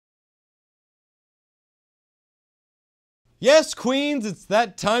Yes, Queens, it's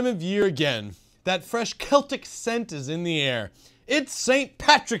that time of year again. That fresh Celtic scent is in the air. It's St.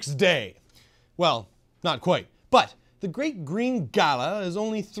 Patrick's Day. Well, not quite, but the Great Green Gala is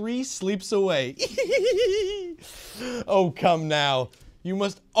only 3 sleeps away. Oh, come now. You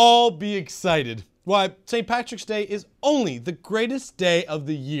must all be excited. Why, St. Patrick's Day is only the greatest day of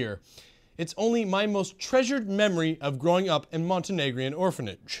the year. It's only my most treasured memory of growing up in Montenegrin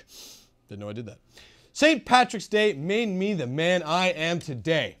orphanage. Didn't know I did that. St. Patrick's Day made me the man I am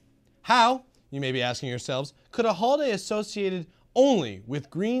today. How, you may be asking yourselves, could a holiday associated only with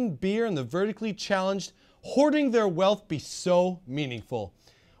green beer and the vertically challenged hoarding their wealth be so meaningful?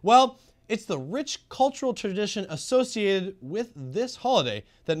 Well, it's the rich cultural tradition associated with this holiday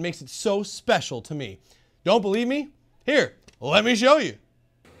that makes it so special to me. Don't believe me? Here, let me show you.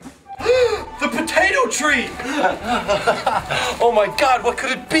 The potato tree! Oh my God, what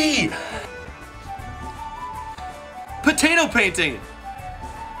could it be? Potato painting!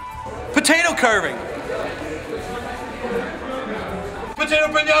 Potato carving! Potato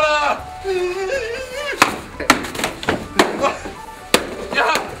pinata!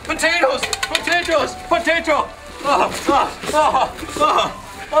 Yeah, potatoes! Potatoes! Potato!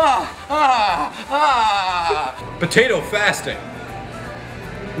 Potato fasting.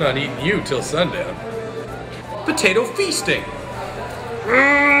 Not eating you till sundown. Potato feasting.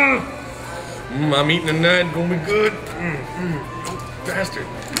 I'm eating tonight, gonna be good. Bastard.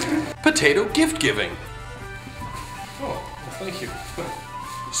 Potato gift giving. Oh, well, thank you.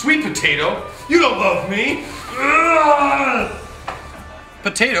 Sweet potato, you don't love me.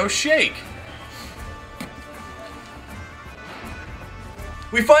 Potato shake.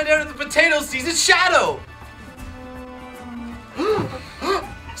 We find out that the potato sees its shadow.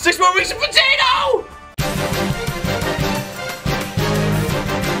 6 more weeks of potato!